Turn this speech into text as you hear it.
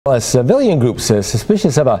Civilian groups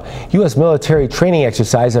suspicious of a U.S. military training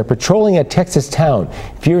exercise are patrolling a Texas town.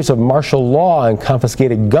 Fears of martial law and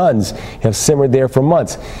confiscated guns have simmered there for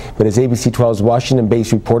months. But as ABC 12's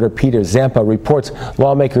Washington-based reporter Peter Zampa reports,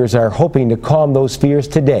 lawmakers are hoping to calm those fears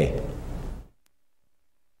today.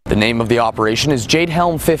 The name of the operation is Jade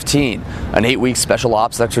Helm 15, an 8-week special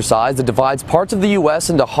ops exercise that divides parts of the U.S.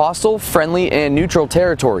 into hostile, friendly, and neutral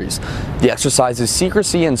territories. The exercise's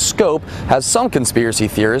secrecy and scope has some conspiracy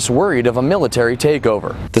theorists worried of a military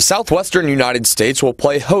takeover. The southwestern United States will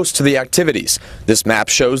play host to the activities. This map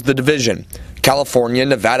shows the division. California,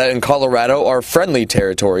 Nevada, and Colorado are friendly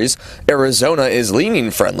territories. Arizona is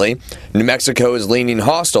leaning friendly. New Mexico is leaning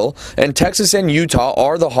hostile. And Texas and Utah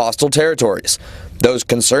are the hostile territories. Those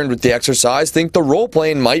concerned with the exercise think the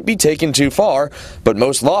role-playing might be taken too far, but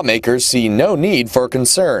most lawmakers see no need for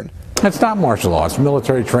concern. It's not martial law, it's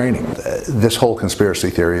military training. This whole conspiracy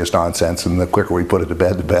theory is nonsense, and the quicker we put it to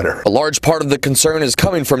bed, the better. A large part of the concern is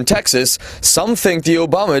coming from Texas. Some think the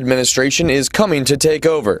Obama administration is coming to take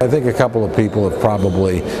over. I think a couple of people have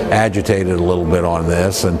probably agitated a little bit on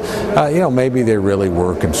this, and maybe they really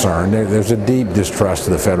were concerned. There's a deep distrust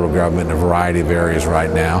of the federal government in a variety of areas right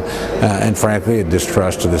now, and frankly, a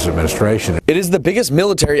distrust of this administration. It is the biggest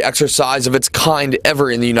military exercise of its kind ever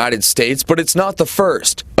in the United States, but it's not the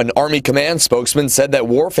first. An Army Command spokesman said that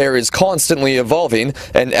warfare is constantly evolving,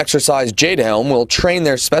 and Exercise Jade Helm will train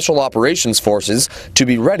their special operations forces to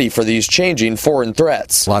be ready for these changing foreign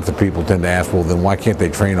threats. Lots of people tend to ask, well, then why can't they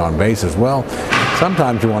train on bases? Well,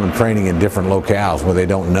 sometimes you want them training in different locales where they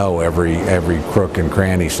don't know every crook and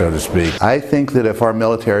cranny, so to speak. I think that if our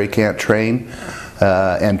military can't train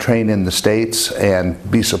and train in the states and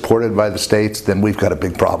be supported by the states, then we've got a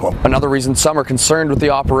big problem. Another reason some are concerned with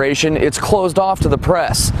the operation, it's closed off to the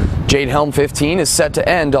press. Jade Helm 15 is set to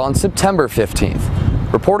end on September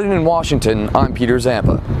 15th. Reporting in Washington, I'm Peter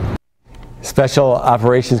Zampa. Special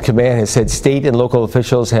Operations Command has said state and local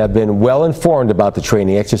officials have been well informed about the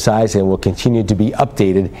training exercise and will continue to be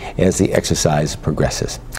updated as the exercise progresses.